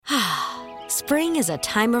Spring is a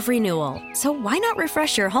time of renewal, so why not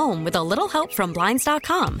refresh your home with a little help from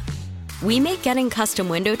Blinds.com? We make getting custom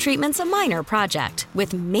window treatments a minor project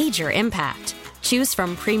with major impact. Choose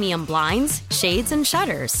from premium blinds, shades, and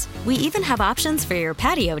shutters. We even have options for your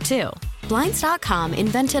patio, too. Blinds.com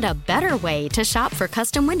invented a better way to shop for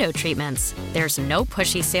custom window treatments. There's no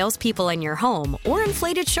pushy salespeople in your home or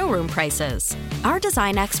inflated showroom prices. Our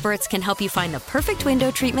design experts can help you find the perfect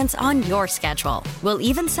window treatments on your schedule. We'll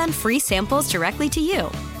even send free samples directly to you.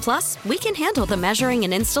 Plus, we can handle the measuring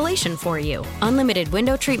and installation for you. Unlimited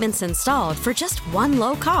window treatments installed for just one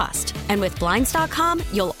low cost. And with Blinds.com,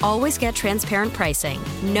 you'll always get transparent pricing.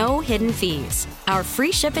 No hidden fees. Our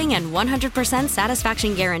free shipping and 100%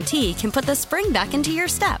 satisfaction guarantee can put the spring back into your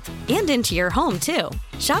step and into your home, too.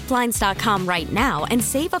 Shop Blinds.com right now and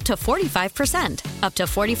save up to 45%. Up to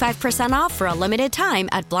 45% off for a limited time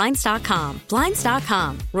at Blinds.com.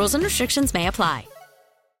 Blinds.com. Rules and restrictions may apply.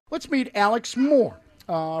 Let's meet Alex Moore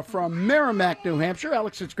from Merrimack, New Hampshire.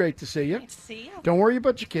 Alex, it's great to see you. Great to see you. Don't worry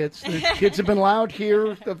about your kids. The kids have been loud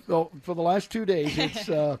here for the last 2 days.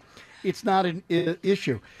 It's not an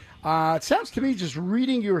issue. It sounds to me, just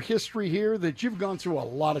reading your history here, that you've gone through a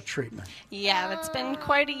lot of treatment. Yeah, it's been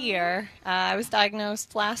quite a year. I was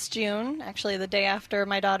diagnosed last June, actually the day after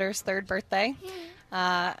my daughter's 3rd birthday.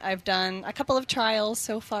 I've done a couple of trials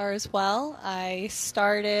so far as well. I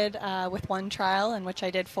started with one trial in which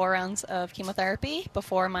I did 4 rounds of chemotherapy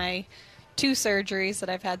before my 2 surgeries that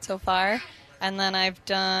I've had so far. And then I've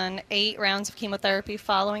done 8 rounds of chemotherapy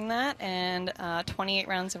following that and 28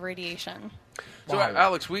 rounds of radiation. So,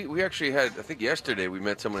 Alex, we actually had, I think yesterday, we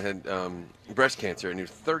met someone who had breast cancer, and he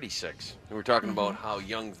was 36. And we were talking about how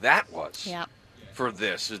young that was for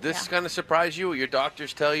this. Does this kind of surprise you? Your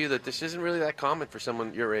doctors tell you that this isn't really that common for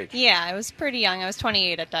someone your age? Yeah, I was pretty young. I was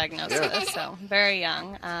 28 at diagnosis, so very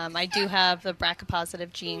young. I do have the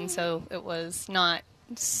BRCA-positive gene, so it was not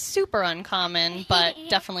super uncommon, but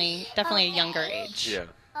definitely a younger age. Yeah.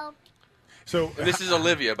 So this is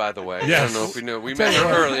Olivia, by the way. Yes. I don't know if we knew. We met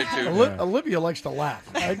her earlier too. Olivia likes to laugh.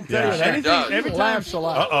 I can tell you that. She does. Every time laughs a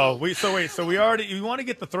lot. So we already. You want to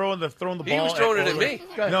get the throwing the ball? He was throwing it at me.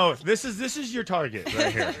 No, this is your target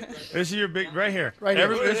right here. This is your big right here. Right here.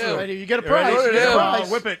 Right here. You get a prize. You get a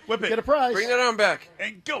prize. Whip it. You get a prize. Bring that arm back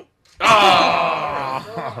And go.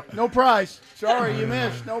 Oh! No prize. Sorry, you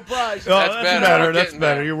missed. No prize. Oh, That's better. I'm That's getting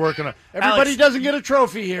better. that. You're working on. Everybody Alex, doesn't get a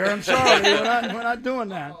trophy here. I'm sorry. We're not doing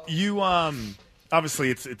that. You obviously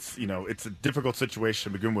it's it's a difficult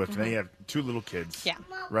situation to begin with. Now you have 2 little kids. Yeah.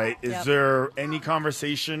 Right? Is there any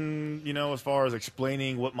conversation, as far as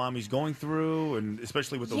explaining what mommy's going through, and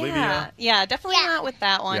especially with Olivia? Yeah, definitely not with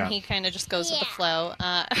that one. Yeah. He kind of just goes with the flow.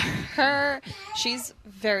 She's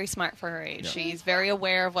very smart for her age. Yeah. She's very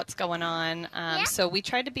aware of what's going on. So we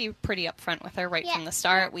tried to be pretty upfront with her right from the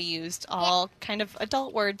start. We used all kind of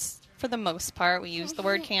adult words for the most part. We used the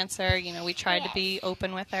word cancer. We tried to be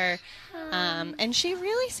open with her. And she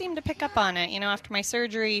really seemed to pick up on it. After my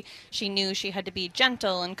surgery, she knew she had to be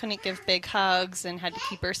gentle and couldn't give big hugs and had to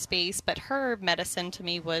keep her space. But her medicine to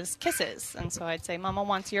me was kisses. And so I'd say, Mama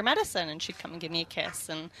wants your medicine. And she'd come and give me a kiss.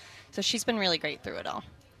 And so she's been really great through it all.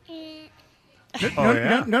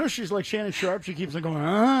 Notice she's like Shannon Sharp. She keeps on going, 4.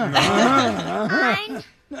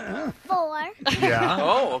 Yeah.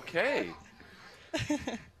 Oh, okay.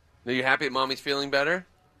 Are you happy that Mommy's feeling better?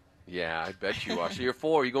 Yeah, I bet you are. So you're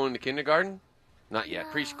 4. Are you going to kindergarten? Not yet.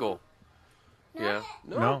 Preschool. Yeah.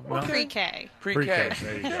 No. Okay. Pre-K. Pre-K.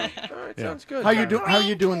 There you go. All right, sounds good. How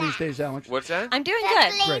you doing these days, Alex? What's that? I'm doing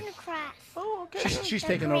good. Great. Oh, okay. She's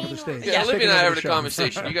taking over the stage. Yeah, She's Olivia taking and I over having the a show.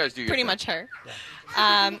 conversation. You guys do your Pretty thing. much her.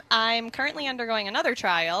 I'm currently undergoing another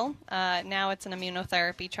trial. Now it's an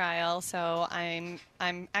immunotherapy trial, so I'm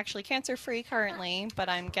actually cancer-free currently, but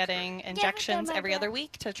I'm getting injections every other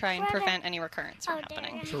week to try and prevent any recurrence from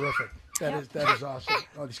happening. Terrific. That is awesome.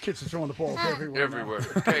 Oh, these kids are throwing the balls everywhere. Everywhere.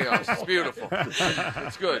 Chaos. It's beautiful.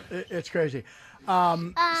 It's good. It's crazy.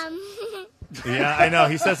 Yeah, I know.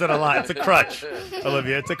 He says that a lot. It's a crutch,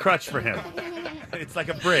 Olivia. It's a crutch for him. It's like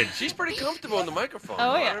a bridge. She's pretty comfortable on the microphone.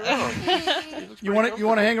 Oh, I yeah. don't know. You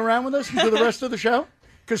want to hang around with us and do the rest of the show?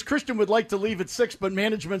 Because Christian would like to leave at 6, but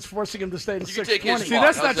management's forcing him to stay to You can take 6:20. his See,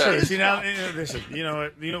 that's How's not that? true. See, now, listen, you know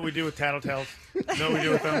what we do with tattletales? You know what we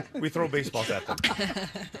do with them? We throw baseballs at them.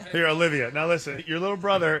 Here, Olivia. Now, listen, your little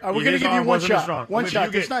brother. We're going to his give you arm one wasn't as shot. strong. One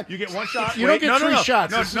Olivia, shot. You get one shot. You don't Wait, get no, three no.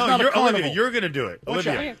 shots. No, This is no, not a you're carnival. Olivia. You're going to do it.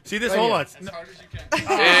 Olivia. shot. See this? Right Hold here. on.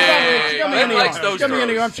 Hey, Give me Ben any likes arm. those Give me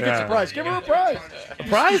any girls. arm. She gets a prize. Give her a prize. A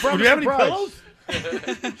prize? Do you have any Prize. pillows?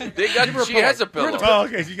 She has a pillow. Oh,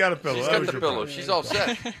 okay. So you got a pillow. She's That got was the your pillow. prize. She's all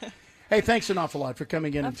set. Hey, thanks an awful lot for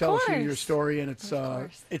coming in and telling us your story, and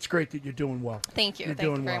it's great that you're doing well. Thank you. Thank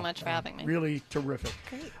you very much for having me. Really terrific.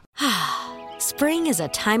 Great. Spring is a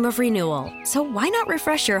time of renewal, so why not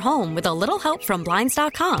refresh your home with a little help from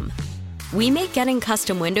Blinds.com? We make getting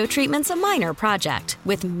custom window treatments a minor project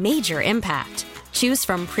with major impact. Choose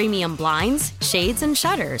from premium blinds, shades, and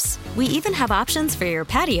shutters. We even have options for your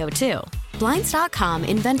patio, too. Blinds.com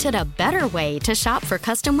invented a better way to shop for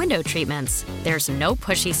custom window treatments. There's no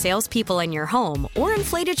pushy salespeople in your home or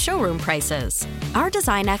inflated showroom prices. Our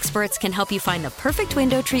design experts can help you find the perfect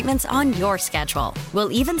window treatments on your schedule.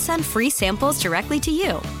 We'll even send free samples directly to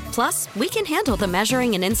you. Plus, we can handle the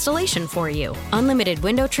measuring and installation for you. Unlimited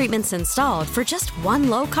window treatments installed for just one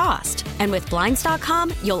low cost. And with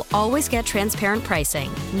Blinds.com, you'll always get transparent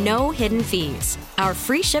pricing. No hidden fees. Our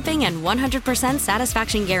free shipping and 100%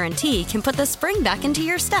 satisfaction guarantee can put the spring back into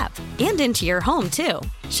your step and into your home, too.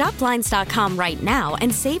 Shop Blinds.com right now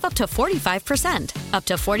and save up to 45%. Up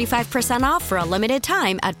to 45% off for a limited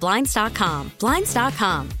time at Blinds.com.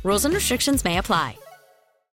 Blinds.com. Rules and restrictions may apply.